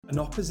An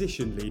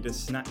opposition leader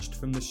snatched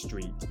from the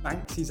street,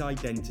 Banksy's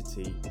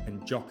identity, and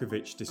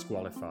Djokovic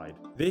disqualified.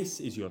 This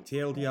is your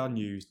TLDR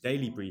News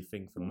daily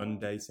briefing for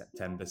Monday,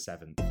 September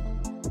 7th.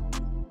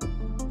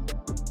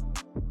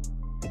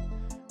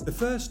 The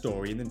first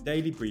story in the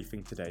daily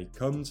briefing today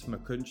comes from a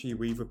country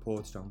we've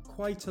reported on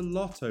quite a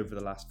lot over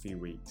the last few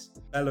weeks,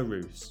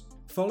 Belarus.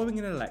 Following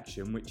an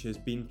election which has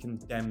been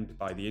condemned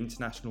by the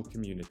international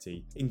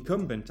community,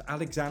 incumbent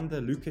Alexander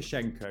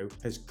Lukashenko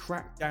has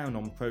cracked down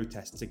on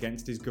protests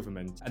against his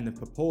government and the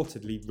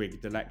purportedly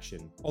rigged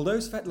election. Although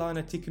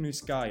Svetlana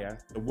Tikhanovskaya,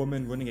 the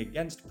woman running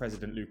against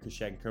President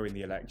Lukashenko in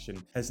the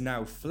election, has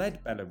now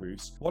fled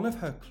Belarus, one of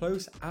her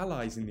close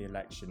allies in the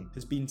election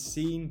has been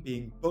seen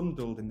being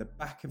bundled in the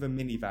back of a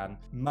minivan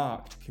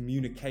marked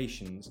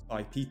communications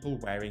by people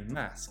wearing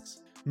masks.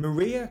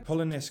 Maria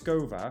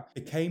Koloneskova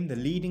became the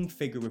leading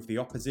figure of the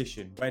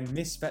opposition when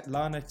Miss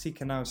Svetlana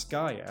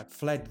Tikhanovskaya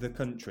fled the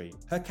country.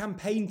 Her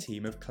campaign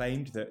team have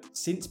claimed that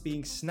since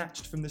being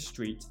snatched from the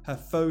street, her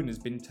phone has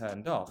been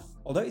turned off.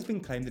 Although it's been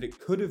claimed that it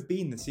could have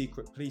been the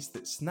secret police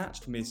that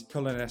snatched Miss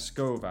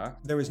Koloneskova,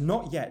 there has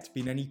not yet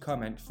been any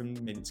comment from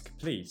Minsk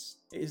police.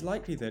 It is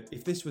likely that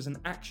if this was an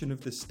action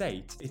of the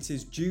state, it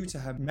is due to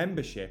her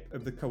membership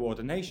of the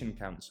Coordination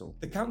Council.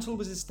 The council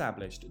was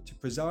established to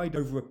preside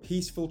over a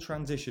peaceful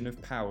transition of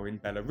power in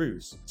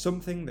Belarus,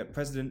 something that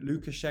President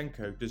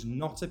Lukashenko does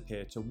not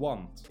appear to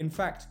want. In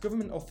fact,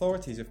 government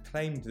authorities have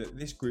claimed that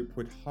this group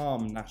would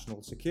harm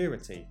national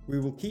security. We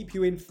will keep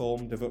you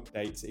informed of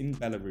updates in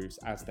Belarus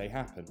as they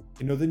happen.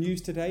 In other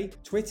news today,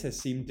 Twitter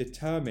seemed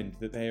determined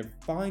that they have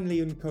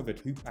finally uncovered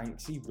who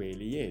Banksy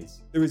really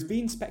is. There has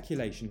been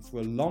speculation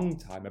for a long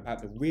time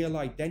about the real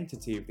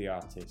identity of the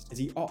artist as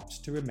he opts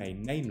to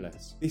remain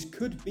nameless. This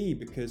could be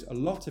because a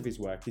lot of his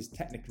work is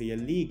technically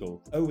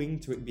illegal, owing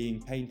to it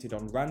being painted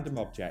on random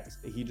objects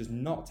that he does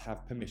not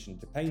have permission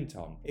to paint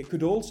on. It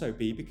could also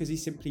be because he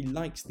simply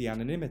likes the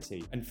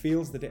anonymity and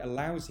feels that it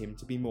allows him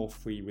to be more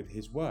free with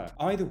his work.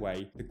 Either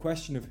way, the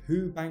question of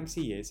who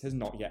Banksy is has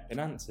not yet been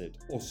answered,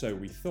 or so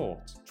we thought.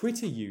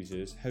 Twitter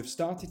users have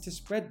started to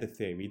spread the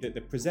theory that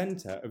the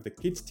presenter of the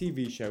kids'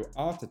 TV show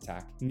Art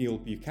Attack, Neil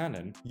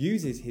Buchanan,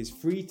 uses his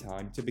free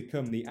time to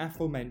become the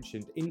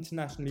aforementioned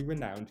internationally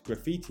renowned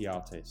graffiti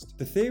artist.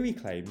 The theory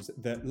claims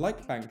that,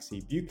 like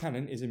Banksy,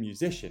 Buchanan is a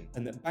musician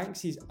and that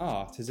Banksy's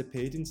art has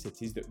appeared in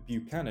cities that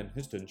Buchanan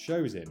has done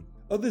shows in.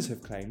 Others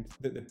have claimed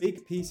that the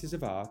big pieces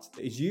of art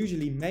that is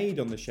usually made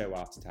on the show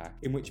Art Attack,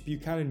 in which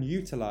Buchanan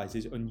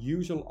utilises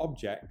unusual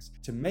objects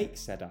to make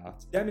said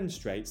art,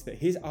 demonstrates that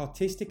his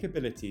artistic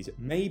abilities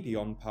may be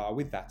on par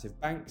with that of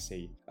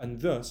Banksy, and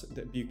thus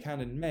that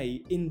Buchanan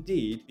may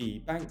indeed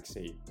be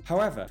Banksy.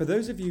 However, for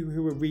those of you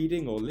who are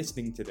reading or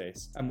listening to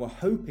this and were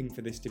hoping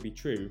for this to be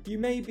true, you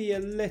may be a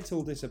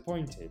little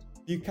disappointed.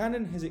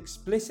 Buchanan has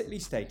explicitly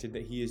stated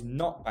that he is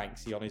not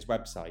Banksy on his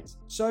website,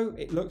 so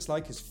it looks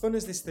like, as fun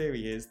as this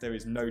theory is, there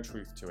is no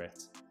truth to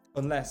it.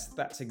 Unless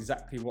that's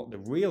exactly what the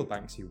real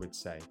Banksy would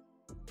say.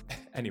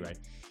 Anyway,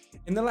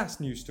 in the last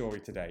news story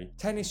today,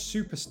 tennis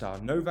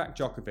superstar Novak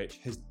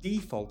Djokovic has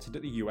defaulted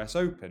at the US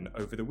Open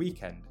over the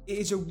weekend. It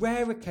is a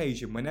rare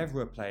occasion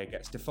whenever a player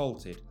gets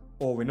defaulted,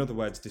 or in other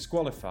words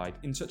disqualified,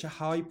 in such a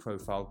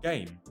high-profile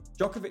game.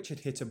 Djokovic had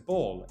hit a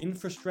ball in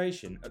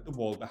frustration at the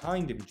wall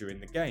behind him during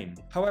the game.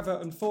 However,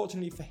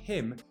 unfortunately for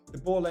him, the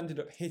ball ended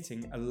up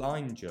hitting a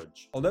line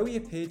judge. Although he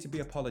appeared to be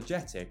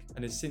apologetic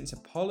and has since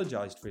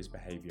apologised for his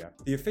behaviour,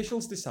 the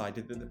officials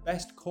decided that the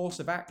best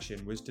course of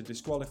action was to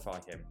disqualify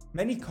him.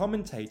 Many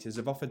commentators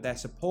have offered their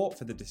support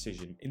for the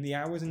decision in the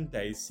hours and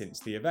days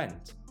since the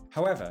event.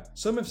 However,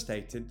 some have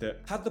stated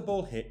that had the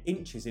ball hit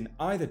inches in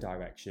either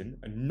direction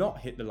and not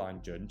hit the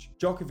line judge,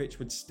 Djokovic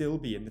would still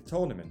be in the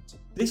tournament.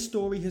 This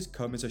story has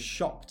come as a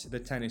shock to the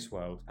tennis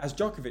world, as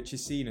Djokovic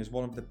is seen as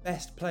one of the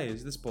best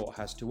players the sport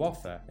has to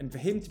offer, and for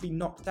him to be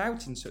knocked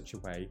out in such a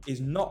way is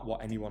not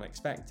what anyone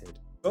expected.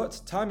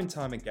 But time and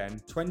time again,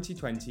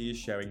 2020 is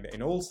showing that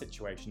in all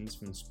situations,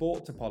 from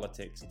sport to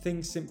politics,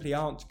 things simply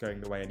aren't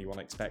going the way anyone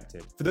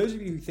expected. For those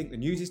of you who think the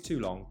news is too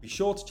long, be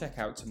sure to check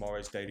out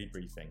tomorrow's daily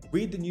briefing.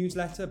 Read the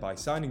newsletter by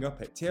signing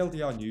up at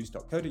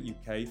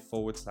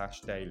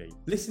tldrnews.co.uk/daily.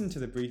 Listen to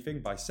the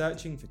briefing by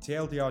searching for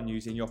TLDR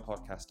News in your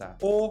podcast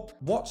app, or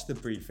watch the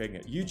briefing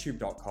at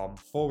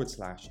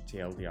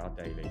youtube.com/TLDR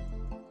daily.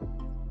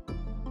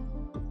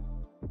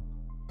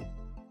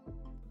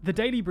 The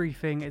Daily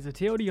Briefing is a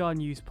TLDR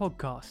News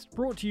podcast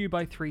brought to you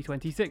by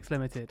 326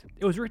 Limited.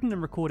 It was written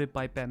and recorded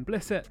by Ben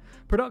Blissett,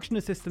 production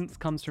assistance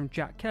comes from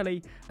Jack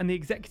Kelly, and the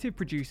executive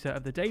producer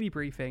of The Daily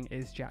Briefing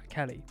is Jack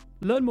Kelly.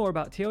 Learn more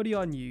about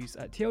TLDR News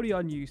at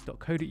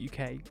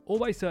tldrnews.co.uk or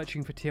by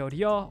searching for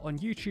TLDR on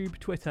YouTube,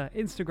 Twitter,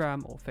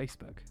 Instagram or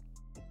Facebook.